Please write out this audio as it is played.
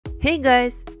Hey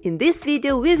guys! In this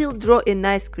video we will draw an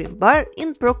ice cream bar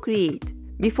in Procreate.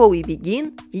 Before we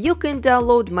begin, you can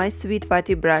download my sweet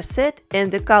putty brush set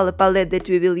and the color palette that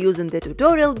we will use in the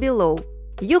tutorial below.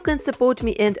 You can support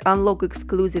me and unlock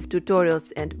exclusive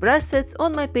tutorials and brush sets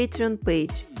on my Patreon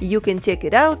page. You can check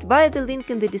it out via the link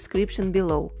in the description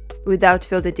below. Without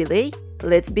further delay,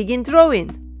 let's begin drawing!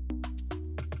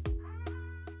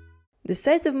 The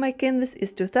size of my canvas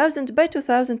is 2000 by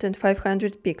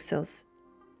 2500 pixels.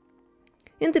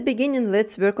 In the beginning,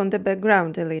 let's work on the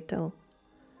background a little.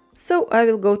 So I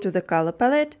will go to the color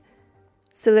palette,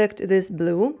 select this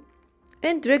blue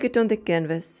and drag it on the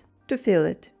canvas to fill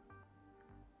it.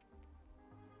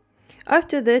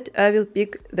 After that, I will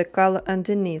pick the color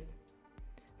underneath.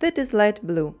 That is light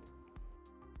blue.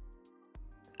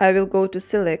 I will go to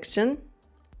Selection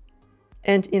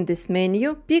and in this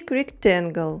menu pick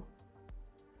Rectangle.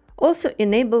 Also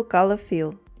enable Color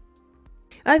Fill.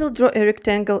 I will draw a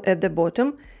rectangle at the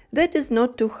bottom that is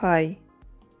not too high.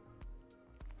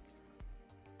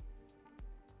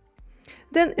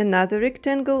 Then another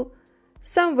rectangle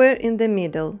somewhere in the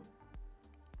middle.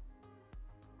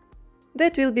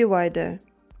 That will be wider.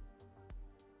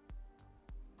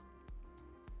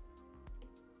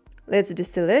 Let's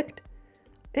deselect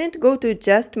and go to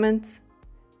Adjustments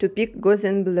to pick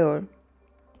Gaussian Blur.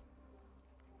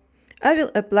 I will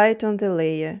apply it on the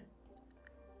layer.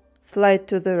 Slide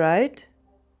to the right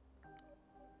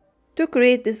to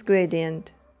create this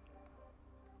gradient.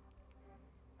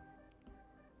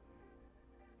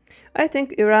 I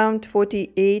think around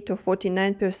 48 or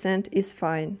 49% is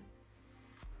fine.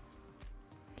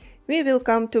 We will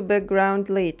come to background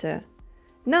later.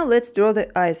 Now let's draw the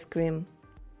ice cream.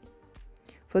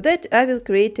 For that I will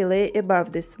create a layer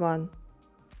above this one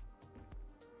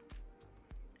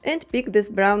and pick this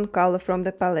brown color from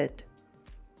the palette.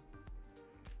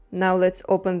 Now let's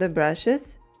open the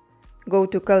brushes, go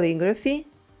to Calligraphy,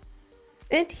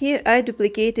 and here I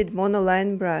duplicated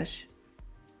monoline brush.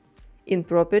 In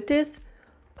Properties,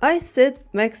 I set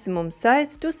maximum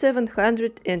size to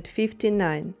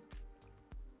 759.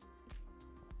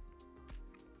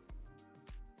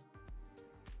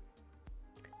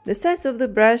 The size of the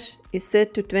brush is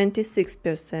set to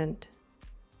 26%.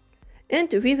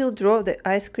 And we will draw the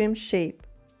ice cream shape.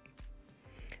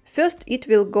 First, it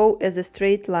will go as a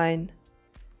straight line,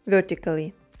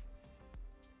 vertically.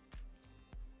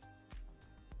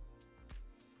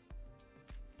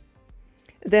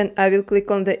 Then I will click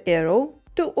on the arrow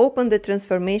to open the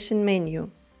transformation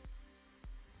menu.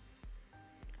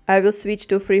 I will switch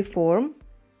to freeform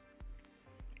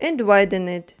and widen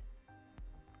it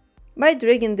by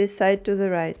dragging this side to the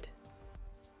right.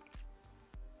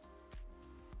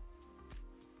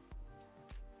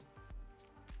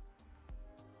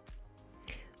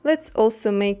 Let's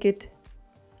also make it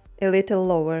a little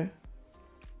lower.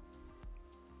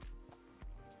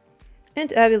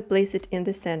 And I will place it in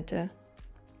the center.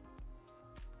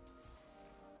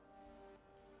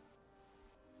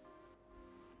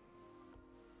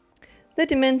 The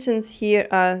dimensions here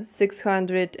are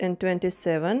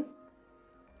 627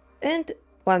 and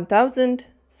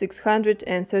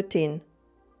 1613.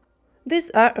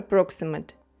 These are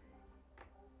approximate.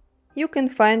 You can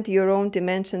find your own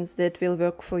dimensions that will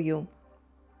work for you.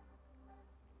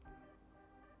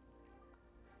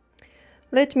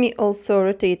 Let me also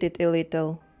rotate it a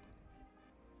little,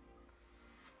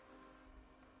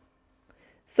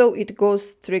 so it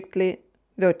goes strictly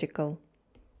vertical.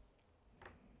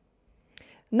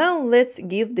 Now let's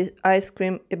give the ice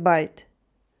cream a bite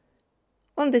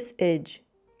on this edge.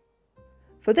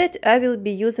 For that I will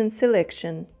be using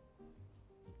Selection.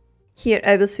 Here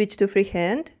I will switch to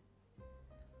Freehand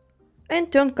and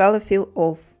turn Color Fill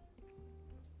off.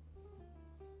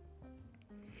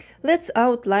 Let's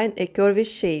outline a curvy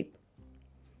shape.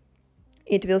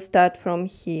 It will start from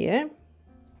here,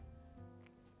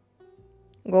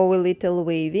 go a little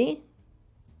wavy,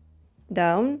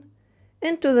 down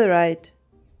and to the right.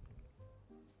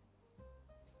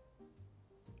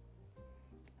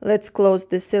 Let's close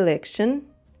the selection,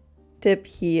 tap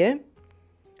here,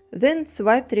 then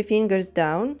swipe 3 fingers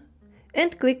down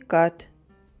and click Cut.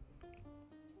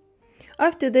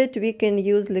 After that we can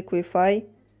use Liquify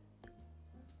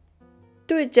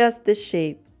to adjust the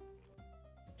shape.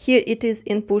 Here it is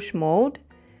in push mode,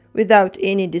 without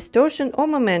any distortion or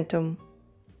momentum,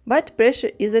 but pressure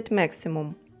is at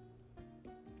maximum.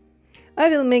 I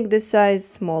will make the size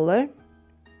smaller,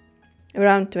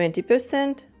 around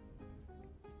 20%,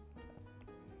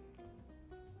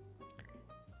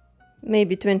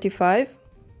 maybe 25,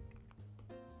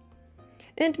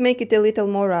 and make it a little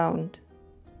more round.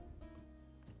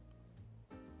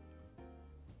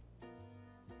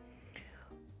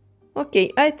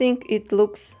 Okay, I think it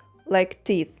looks like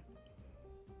teeth.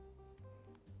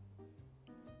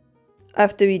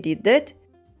 After we did that,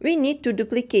 we need to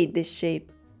duplicate this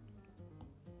shape.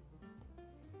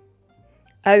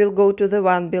 I will go to the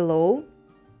one below,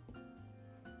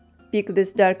 pick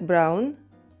this dark brown,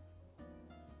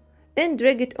 and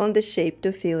drag it on the shape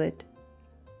to fill it.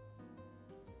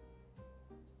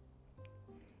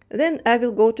 Then I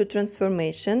will go to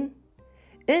transformation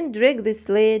and drag this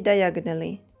layer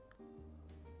diagonally.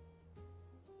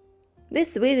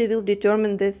 This way we will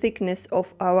determine the thickness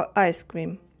of our ice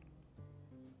cream.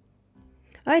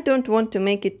 I don't want to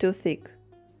make it too thick.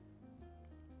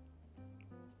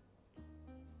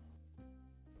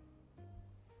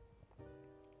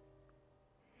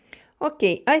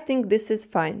 Okay, I think this is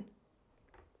fine.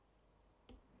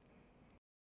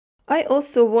 I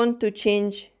also want to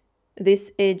change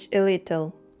this edge a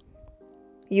little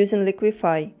using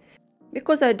liquify,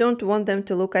 because I don't want them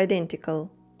to look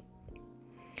identical.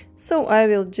 So I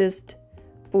will just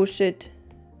push it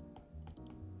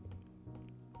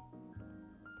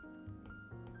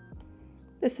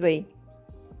this way.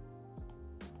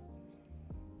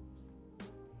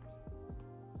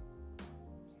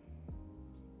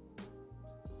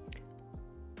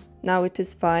 Now it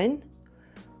is fine.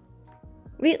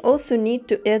 We also need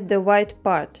to add the white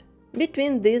part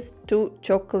between these two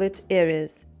chocolate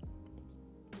areas.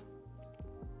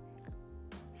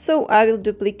 So I will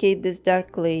duplicate this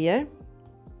dark layer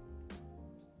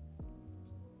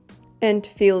and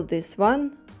fill this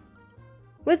one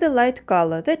with a light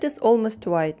color that is almost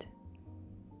white.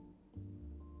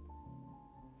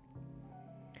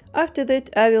 After that,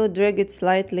 I will drag it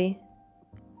slightly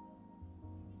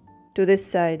to this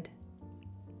side.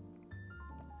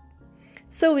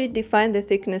 So we define the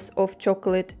thickness of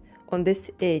chocolate on this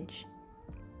edge.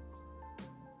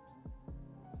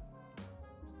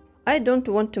 I don't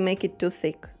want to make it too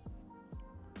thick.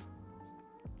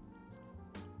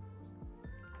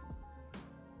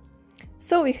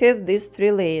 So we have these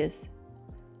three layers,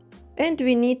 and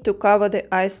we need to cover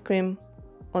the ice cream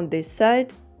on this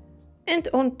side and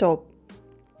on top.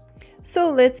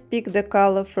 So let's pick the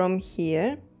color from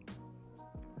here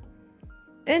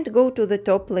and go to the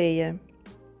top layer.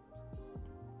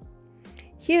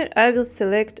 Here I will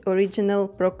select original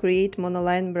Procreate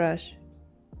monoline brush,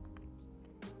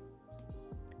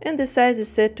 and the size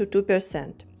is set to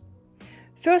 2%.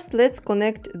 First, let's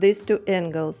connect these two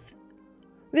angles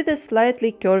with a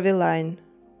slightly curvy line.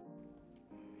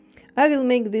 I will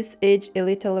make this edge a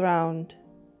little round.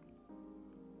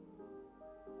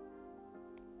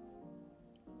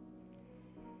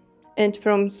 And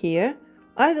from here,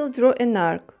 I will draw an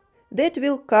arc that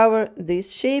will cover this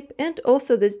shape and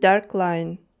also this dark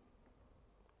line.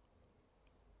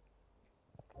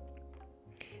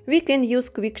 We can use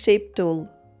Quick Shape tool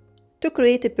to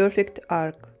create a perfect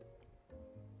arc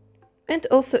and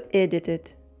also edit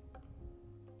it.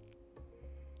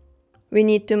 We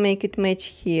need to make it match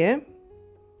here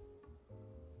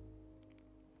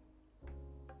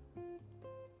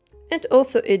and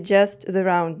also adjust the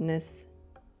roundness,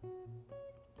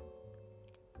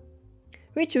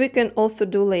 which we can also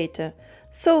do later,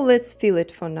 so let's fill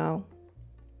it for now.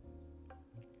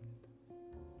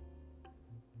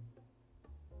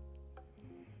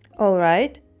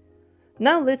 Alright,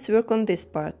 now let's work on this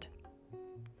part.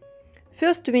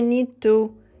 First we need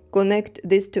to connect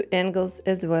these two angles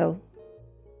as well.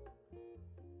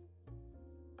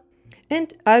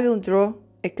 And I will draw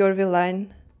a curvy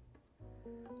line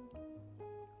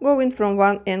going from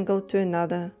one angle to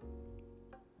another.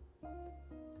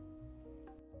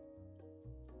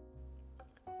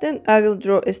 Then I will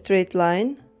draw a straight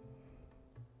line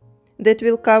that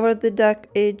will cover the dark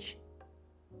edge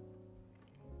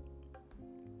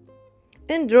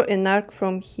and draw an arc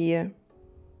from here.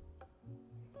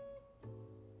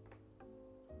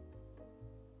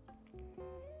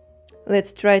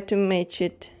 Let's try to match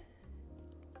it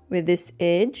with this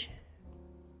edge.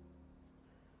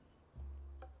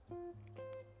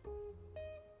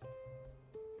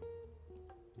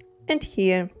 And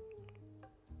here.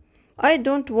 I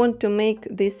don't want to make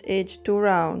this edge too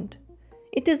round.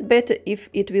 It is better if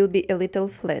it will be a little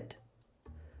flat.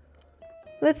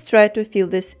 Let's try to fill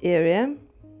this area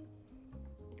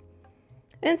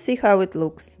and see how it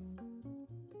looks.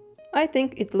 I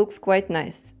think it looks quite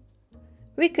nice.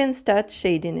 We can start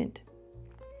shading it.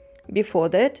 Before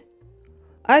that,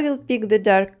 I will pick the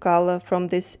dark color from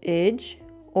this edge,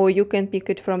 or you can pick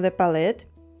it from the palette.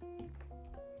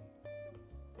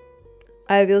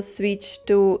 I will switch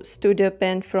to Studio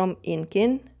Pen from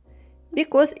Inking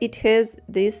because it has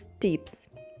these tips.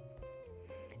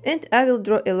 And I will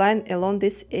draw a line along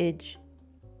this edge.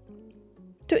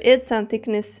 to add some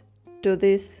thickness to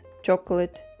this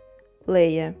chocolate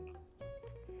layer.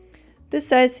 The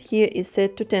size here is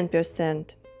set to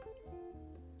 10%.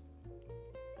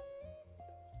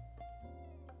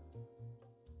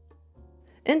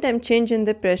 And I'm changing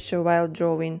the pressure while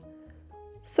drawing,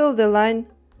 so the line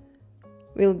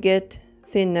will get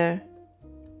thinner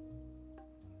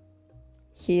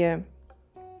here.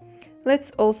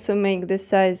 Let's also make the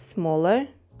size smaller,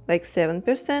 like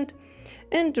 7%,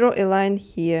 and draw a line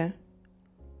here.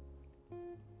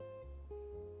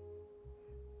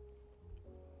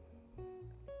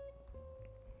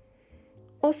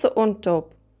 Also on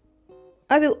top,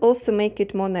 I will also make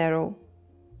it more narrow.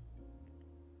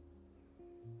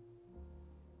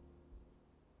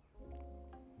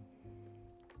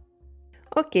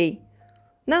 Okay,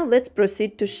 now let's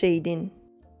proceed to shading.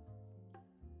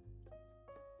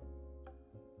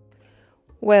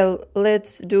 Well,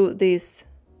 let's do this.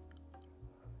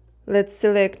 Let's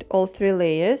select all 3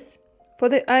 layers for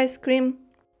the ice cream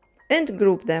and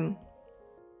group them.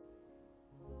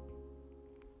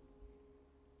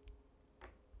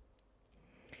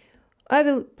 I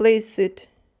will place it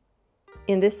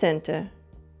in the center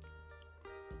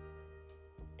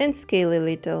and scale a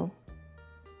little.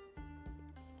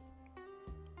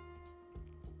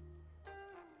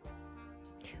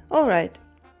 Alright.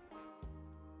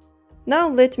 Now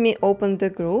let me open the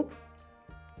group,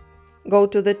 go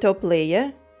to the top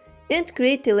layer and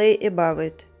create a layer above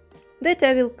it that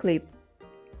I will clip.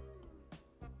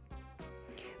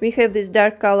 We have this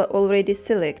dark color already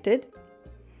selected,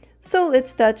 so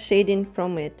let's start shading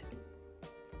from it.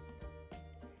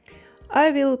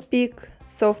 I will pick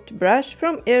soft brush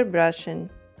from airbrushing.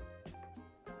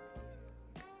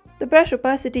 The brush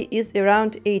opacity is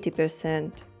around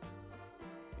 80%.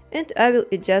 And I will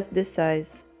adjust the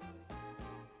size.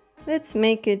 Let's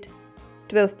make it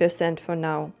 12% for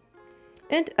now.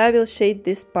 And I will shade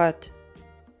this part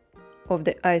of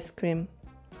the ice cream.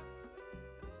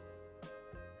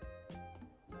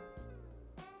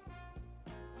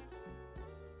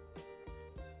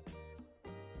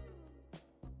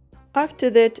 After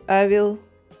that, I will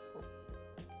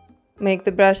make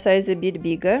the brush size a bit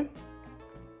bigger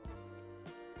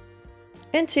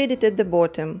and shade it at the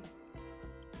bottom.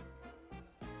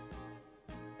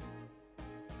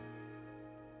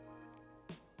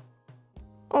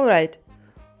 Alright,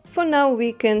 for now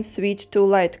we can switch to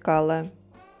light color.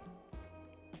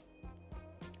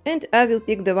 And I will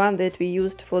pick the one that we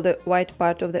used for the white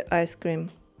part of the ice cream.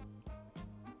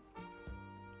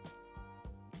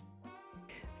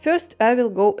 First, I will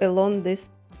go along this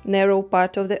narrow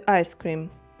part of the ice cream.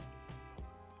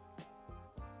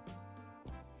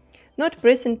 Not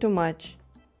pressing too much.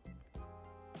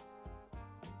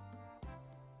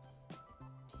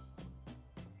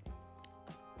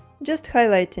 Just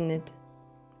highlighting it.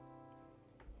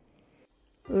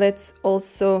 Let's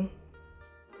also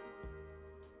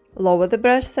lower the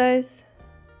brush size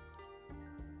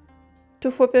to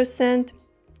 4%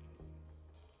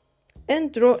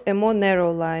 and draw a more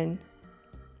narrow line.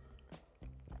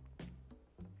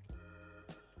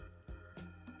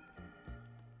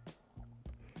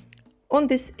 On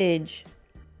this edge.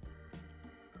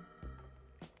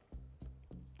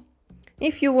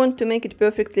 If you want to make it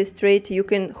perfectly straight, you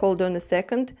can hold on a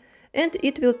second and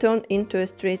it will turn into a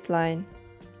straight line.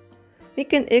 We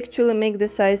can actually make the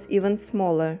size even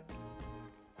smaller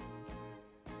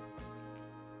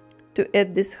to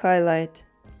add this highlight.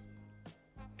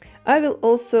 I will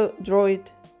also draw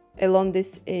it along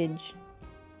this edge.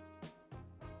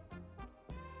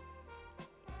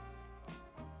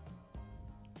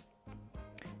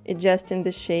 Adjusting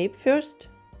the shape first.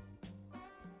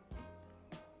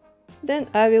 Then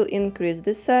I will increase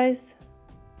the size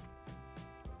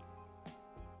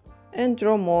and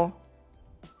draw more.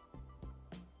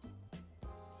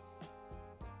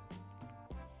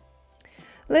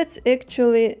 Let's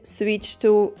actually switch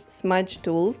to smudge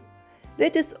tool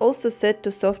that is also set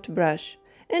to soft brush,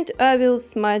 and I will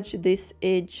smudge this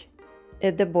edge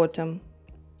at the bottom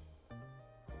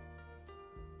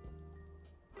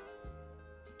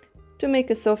to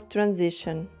make a soft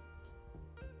transition.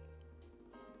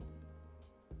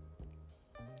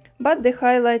 But the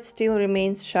highlight still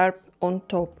remains sharp on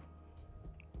top.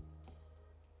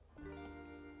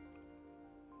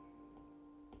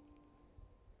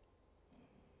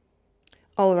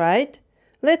 Alright,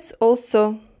 let's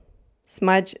also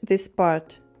smudge this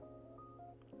part.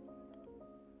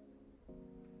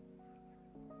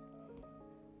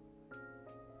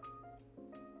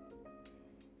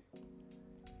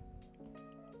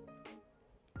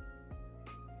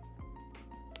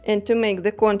 And to make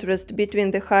the contrast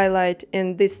between the highlight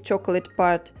and this chocolate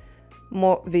part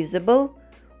more visible,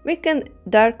 we can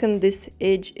darken this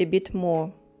edge a bit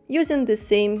more using the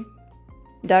same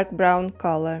dark brown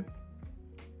color.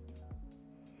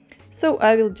 So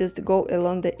I will just go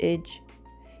along the edge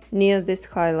near this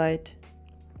highlight,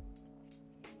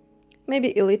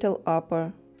 maybe a little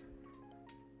upper.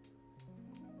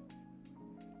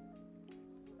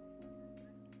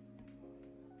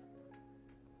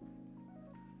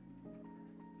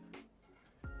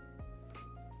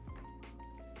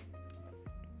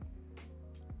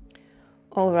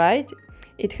 Alright,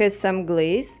 it has some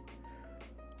glaze.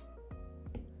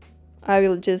 I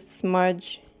will just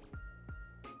smudge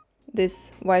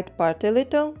this white part a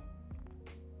little.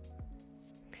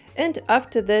 And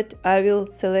after that I will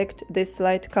select this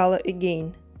light color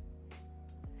again.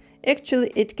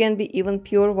 Actually, it can be even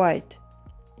pure white.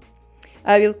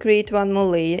 I will create one more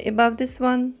layer above this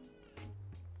one.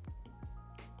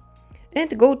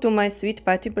 And go to my Sweet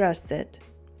Putty brush set.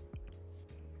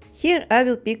 Here I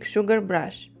will pick Sugar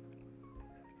brush.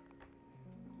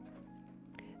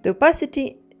 The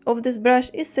opacity of this brush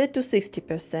is set to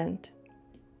 60%.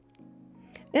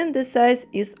 And the size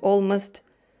is almost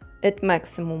at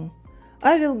maximum.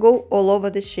 I will go all over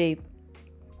the shape,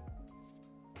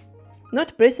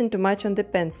 not pressing too much on the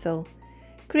pencil,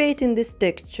 creating this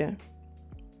texture.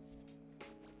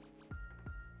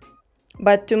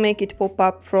 But to make it pop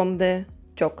up from the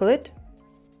chocolate,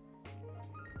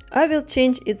 I will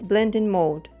change its blending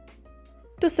mode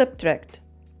to subtract.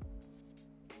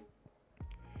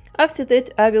 After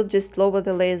that, I will just lower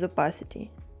the layer's opacity,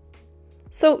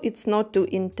 so it's not too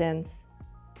intense.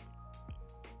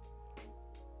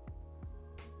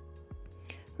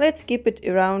 Let's keep it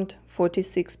around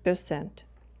 46%.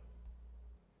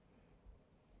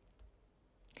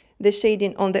 The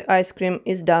shading on the ice cream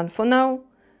is done for now.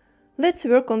 Let's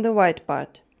work on the white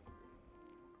part.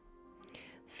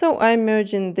 So I'm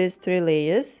merging these three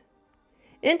layers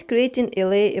and creating a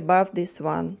layer above this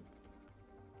one.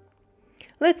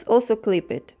 Let's also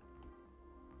clip it.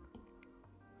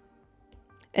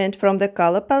 And from the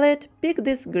color palette, pick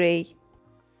this gray.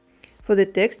 For the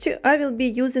texture, I will be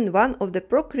using one of the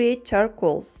Procreate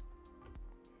charcoals.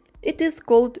 It is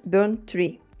called Burnt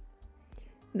Tree.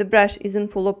 The brush is in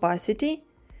full opacity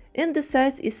and the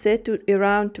size is set to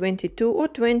around 22 or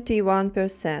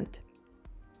 21%.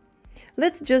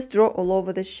 Let's just draw all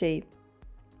over the shape.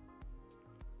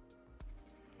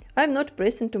 I'm not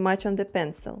pressing too much on the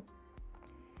pencil.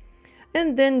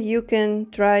 And then you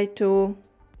can try to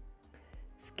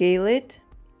scale it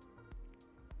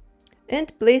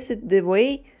and place it the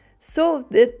way so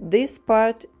that this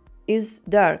part is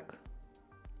dark,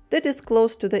 that is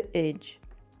close to the edge.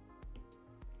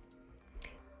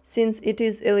 Since it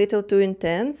is a little too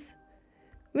intense,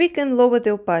 we can lower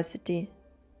the opacity.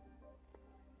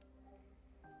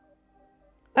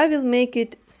 I will make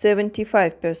it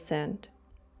 75%,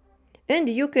 and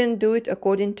you can do it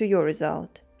according to your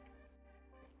result.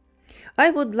 I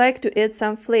would like to add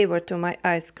some flavor to my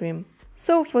ice cream,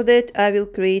 so for that I will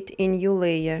create a new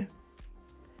layer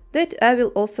that I will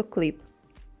also clip.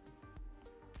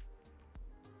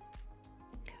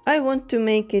 I want to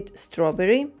make it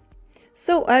strawberry,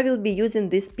 so I will be using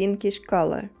this pinkish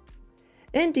color,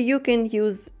 and you can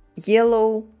use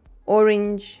yellow,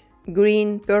 orange,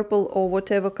 green, purple or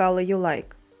whatever color you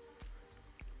like.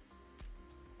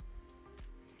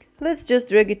 Let's just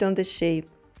drag it on the shape.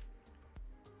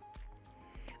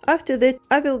 After that,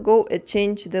 I will go and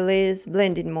change the layer's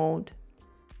blending mode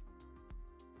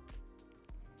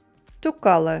to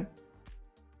color.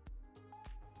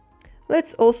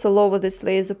 Let's also lower this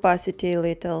layer's opacity a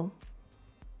little.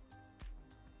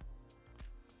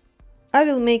 I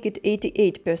will make it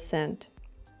 88%.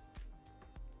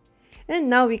 And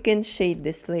now we can shade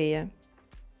this layer.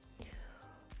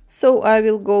 So I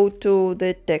will go to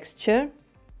the texture,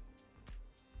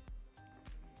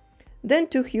 then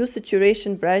to hue,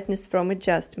 saturation, brightness from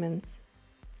adjustments.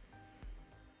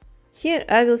 Here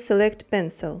I will select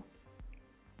pencil.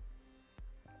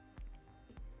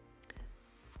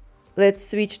 Let's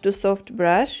switch to soft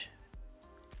brush.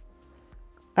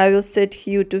 I will set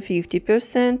hue to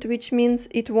 50%, which means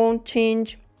it won't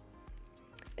change.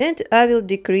 And I will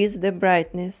decrease the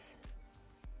brightness.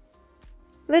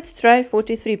 Let's try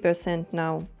 43%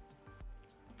 now.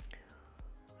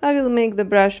 I will make the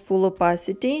brush full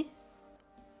opacity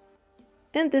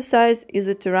and the size is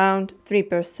at around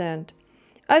 3%.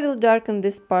 I will darken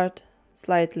this part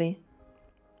slightly.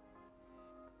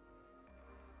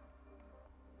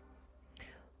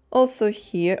 Also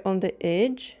here on the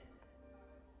edge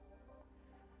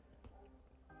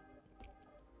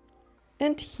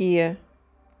and here.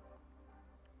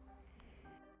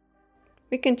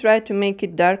 We can try to make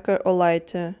it darker or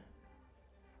lighter.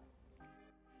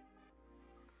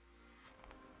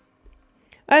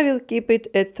 I will keep it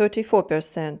at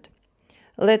 34%.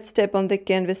 Let's tap on the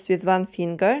canvas with one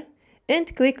finger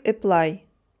and click Apply.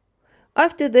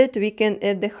 After that we can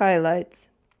add the highlights.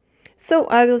 So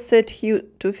I will set hue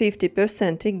to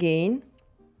 50% again,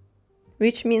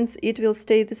 which means it will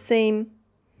stay the same.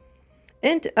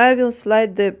 And I will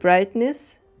slide the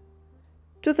brightness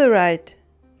to the right.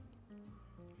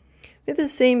 With the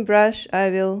same brush I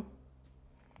will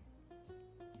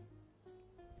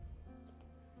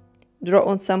draw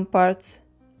on some parts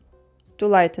to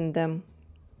lighten them.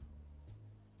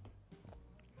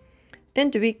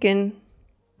 And we can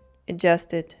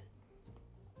adjust it.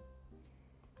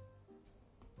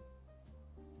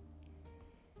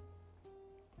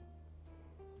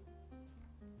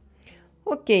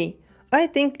 Okay, I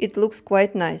think it looks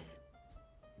quite nice.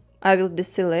 I will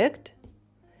deselect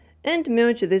and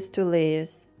merge these two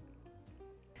layers.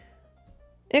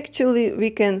 Actually, we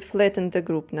can flatten the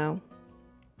group now.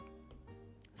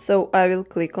 So I will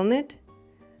click on it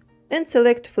and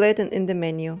select Flatten in the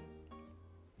menu.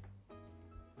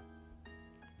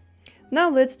 Now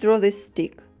let's draw this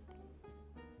stick.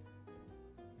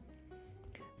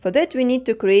 For that we need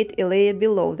to create a layer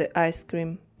below the ice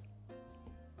cream.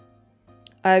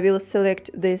 I will select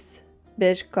this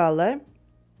beige color,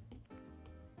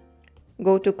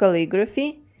 go to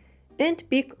calligraphy and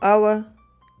pick our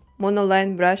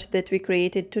monoline brush that we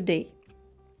created today.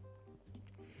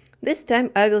 This time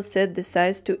I will set the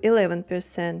size to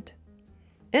 11%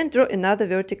 and draw another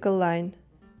vertical line.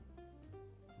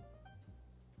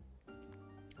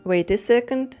 Wait a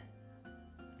second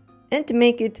and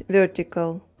make it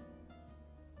vertical.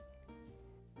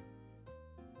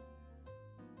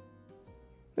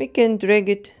 We can drag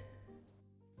it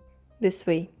this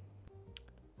way.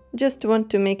 Just want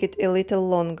to make it a little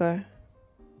longer.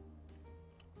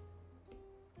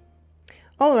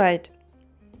 Alright,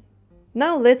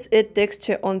 now let's add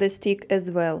texture on the stick as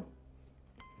well.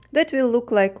 That will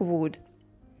look like wood.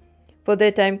 For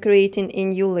that I'm creating a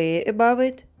new layer above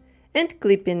it and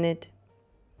clipping it.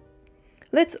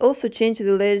 Let's also change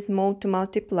the layers mode to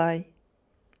multiply.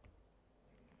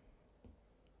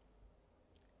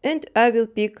 And I will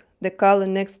pick the color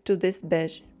next to this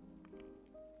beige.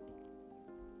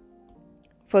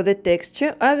 For the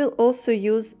texture I will also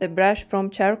use a brush from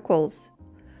charcoals,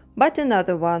 but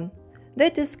another one,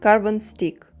 that is carbon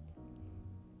stick.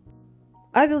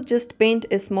 I will just paint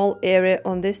a small area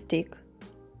on the stick,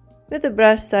 with the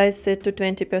brush size set to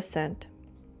 20%.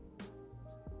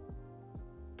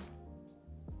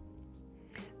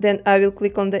 Then I will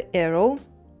click on the arrow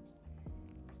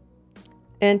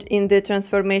and in the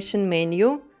transformation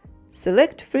menu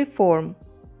select freeform.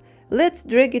 Let's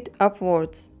drag it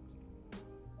upwards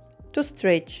to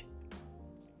stretch,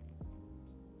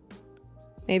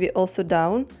 maybe also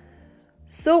down,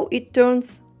 so it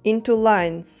turns into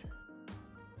lines.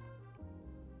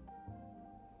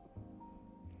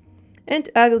 And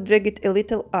I will drag it a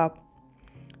little up,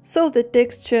 so the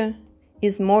texture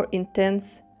is more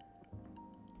intense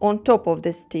on top of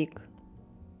the stick.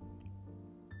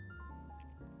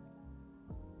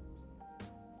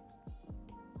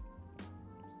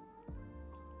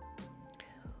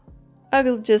 I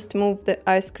will just move the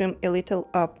ice cream a little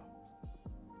up.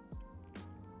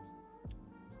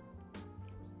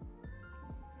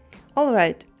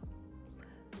 Alright,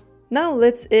 now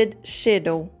let's add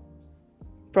shadow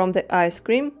from the ice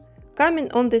cream coming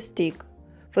on the stick.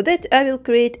 For that I will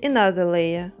create another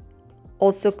layer.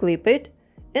 Also clip it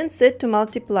and set to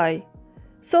multiply,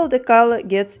 so the color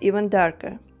gets even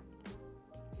darker.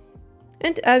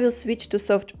 And I will switch to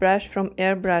soft brush from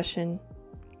airbrushing.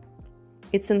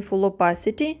 It's in full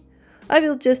opacity. I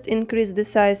will just increase the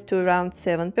size to around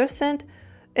 7%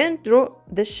 and draw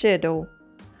the shadow.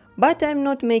 But I'm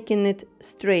not making it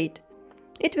straight.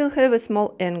 It will have a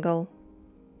small angle.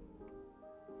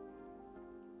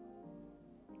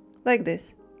 Like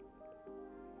this.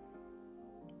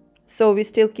 So we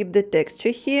still keep the texture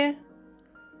here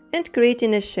and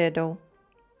creating a shadow.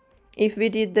 If we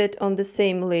did that on the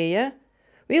same layer,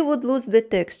 we would lose the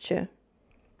texture.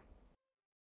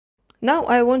 Now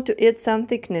I want to add some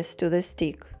thickness to the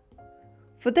stick.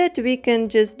 For that we can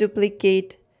just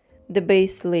duplicate the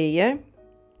base layer,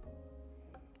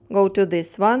 go to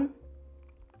this one,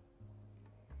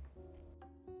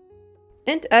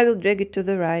 and I will drag it to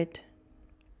the right.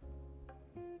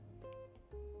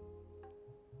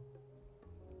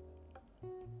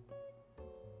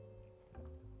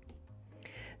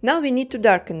 Now we need to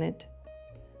darken it,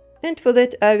 and for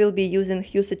that I will be using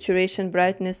Hue Saturation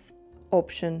Brightness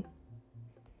option.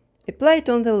 Apply it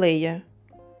on the layer,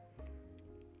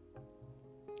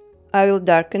 I will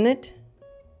darken it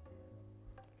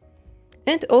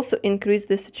and also increase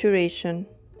the saturation.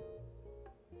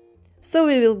 So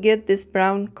we will get this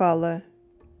brown color.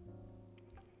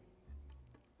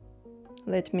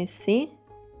 Let me see.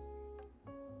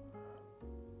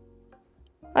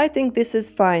 I think this is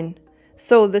fine.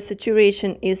 So the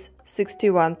saturation is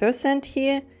 61%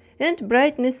 here and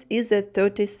brightness is at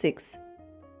 36.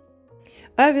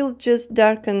 I will just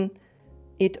darken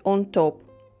it on top.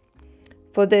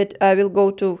 For that I will go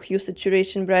to Hue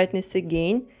Saturation Brightness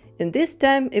again and this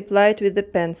time apply it with the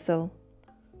pencil.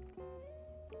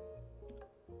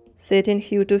 Setting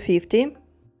hue to 50,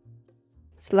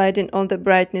 sliding on the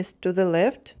brightness to the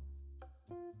left,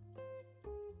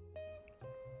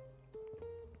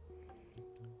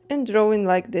 and drawing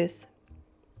like this.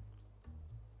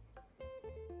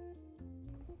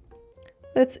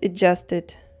 Let's adjust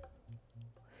it.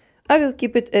 I will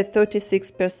keep it at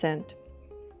 36%.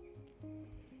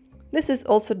 This is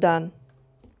also done.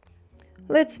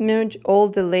 Let's merge all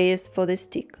the layers for the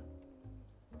stick.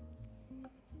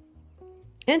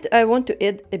 And I want to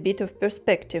add a bit of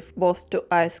perspective both to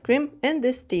ice cream and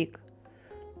the stick.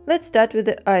 Let's start with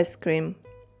the ice cream.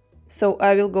 So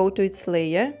I will go to its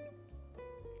layer,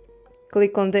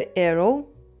 click on the arrow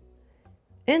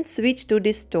and switch to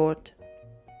distort.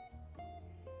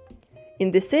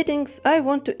 In the settings I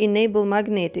want to enable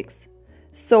magnetics,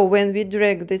 so when we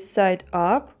drag this side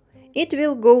up, it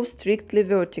will go strictly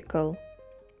vertical.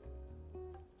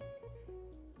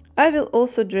 I will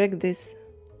also drag this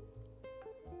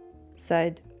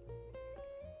side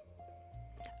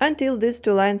until these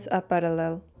two lines are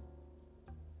parallel.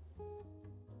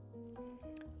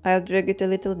 I'll drag it a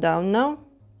little down now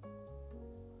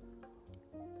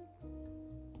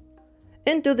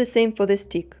and do the same for the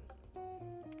stick.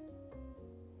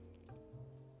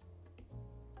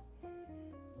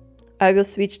 I will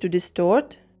switch to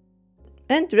distort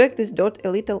and drag this dot a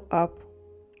little up.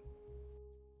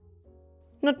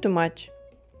 Not too much.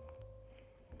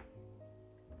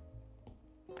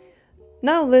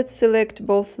 Now let's select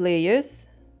both layers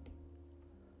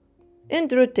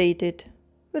and rotate it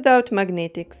without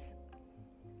magnetics.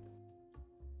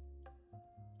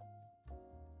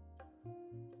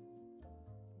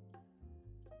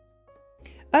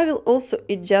 I will also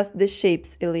adjust the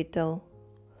shapes a little.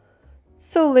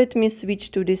 So let me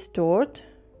switch to distort.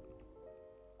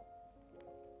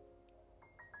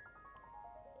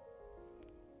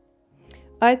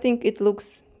 I think it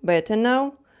looks better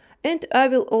now, and I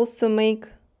will also make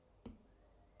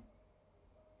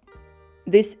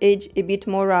this edge a bit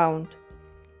more round.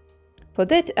 For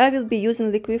that I will be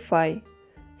using Liquify.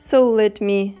 So let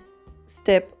me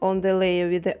step on the layer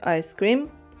with the ice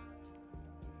cream.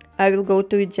 I will go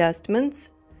to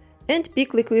Adjustments and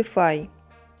pick Liquify.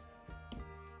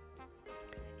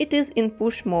 It is in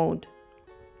push mode.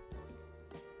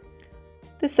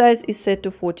 The size is set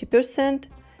to 40%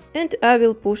 and I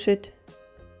will push it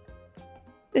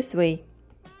this way.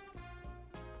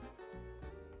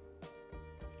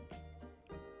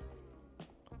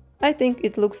 I think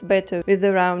it looks better with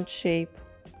the round shape.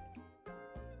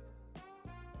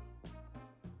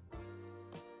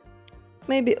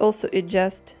 Maybe also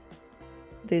adjust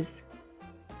this.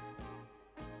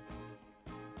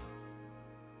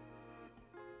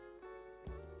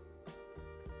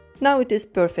 Now it is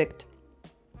perfect.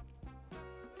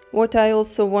 What I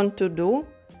also want to do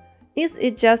is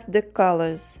adjust the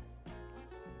colors.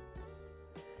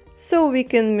 So we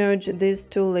can merge these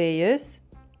two layers.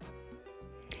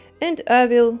 And I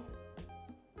will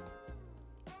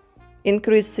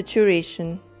increase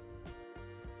saturation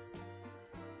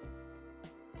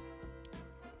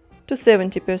to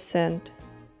 70%.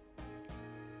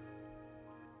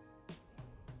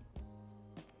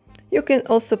 You can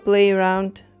also play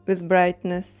around with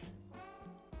brightness.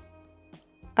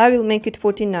 I will make it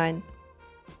 49.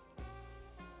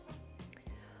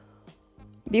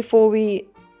 Before we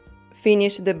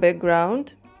finish the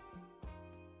background,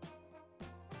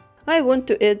 I want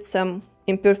to add some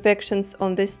imperfections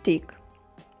on the stick.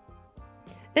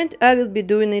 And I will be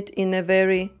doing it in a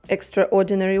very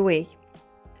extraordinary way.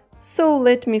 So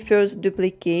let me first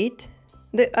duplicate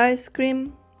the ice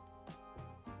cream.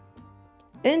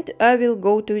 And I will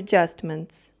go to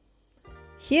Adjustments.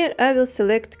 Here I will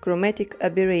select Chromatic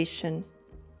Aberration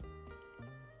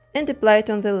and apply it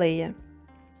on the layer.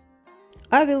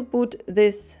 I will put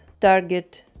this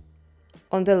target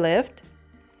on the left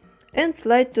and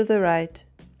slide to the right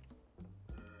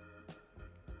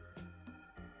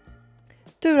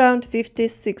to around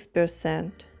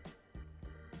 56%.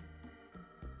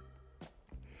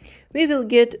 We will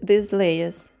get these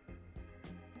layers.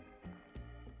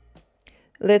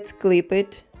 Let's clip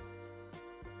it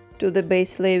to the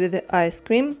base layer with the ice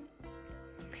cream,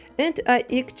 and I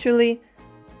actually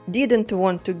didn't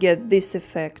want to get this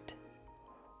effect.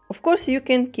 Of course you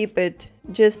can keep it,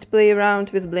 just play around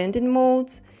with blending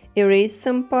modes, erase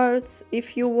some parts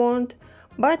if you want,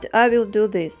 but I will do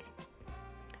this.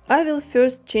 I will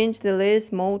first change the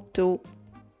layers mode to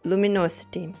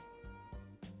luminosity.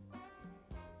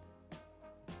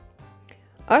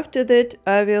 After that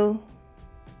I will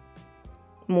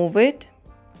move it,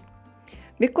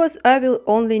 because I will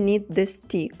only need the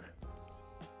stick.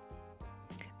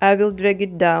 I will drag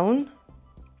it down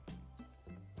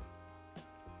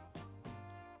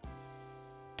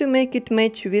to make it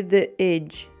match with the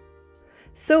edge.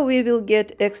 So we will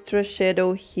get extra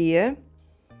shadow here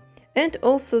and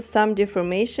also some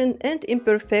deformation and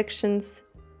imperfections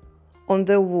on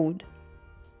the wood.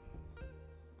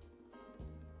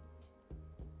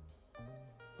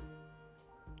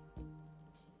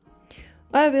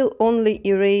 I will only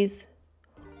erase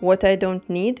what I don't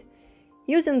need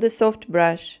using the soft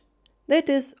brush. That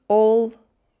is all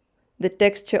the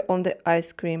texture on the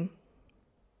ice cream.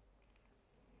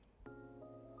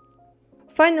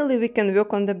 Finally, we can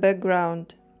work on the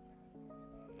background.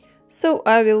 So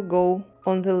I will go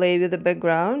on the layer with the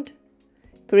background,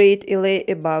 create a layer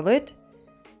above it,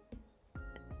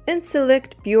 and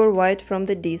select pure white from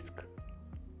the disk.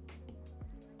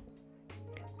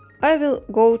 I will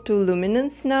go to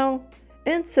luminance now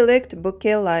and select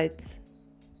bokeh lights.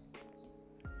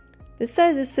 The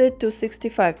size is set to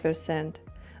 65%.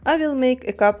 I will make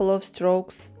a couple of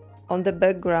strokes on the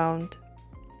background.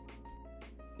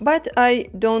 But I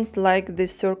don't like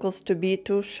these circles to be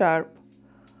too sharp.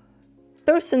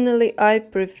 Personally, I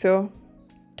prefer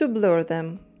to blur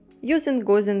them using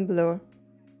Gaussian blur.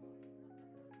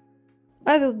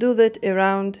 I will do that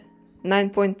around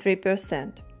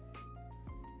 9.3%.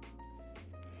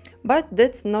 But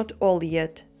that's not all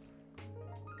yet.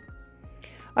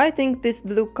 I think this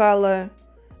blue color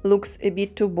looks a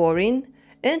bit too boring,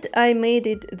 and I made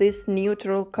it this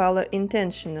neutral color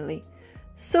intentionally,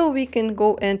 so we can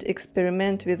go and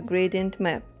experiment with gradient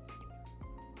map.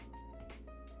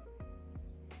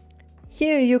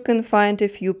 Here you can find a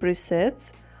few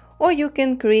presets, or you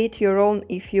can create your own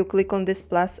if you click on this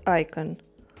plus icon.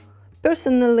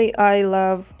 Personally, I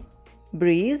love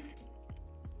Breeze,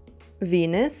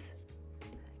 Venus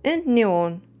and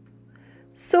Neon,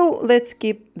 so let's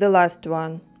keep the last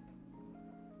one.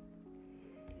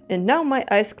 And now my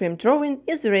ice cream drawing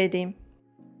is ready.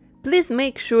 Please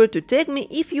make sure to tag me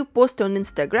if you post on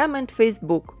Instagram and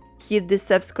Facebook. Hit the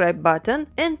subscribe button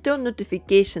and turn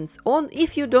notifications on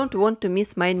if you don't want to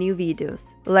miss my new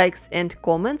videos. Likes and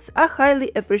comments are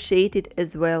highly appreciated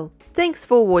as well. Thanks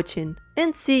for watching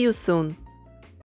and see you soon!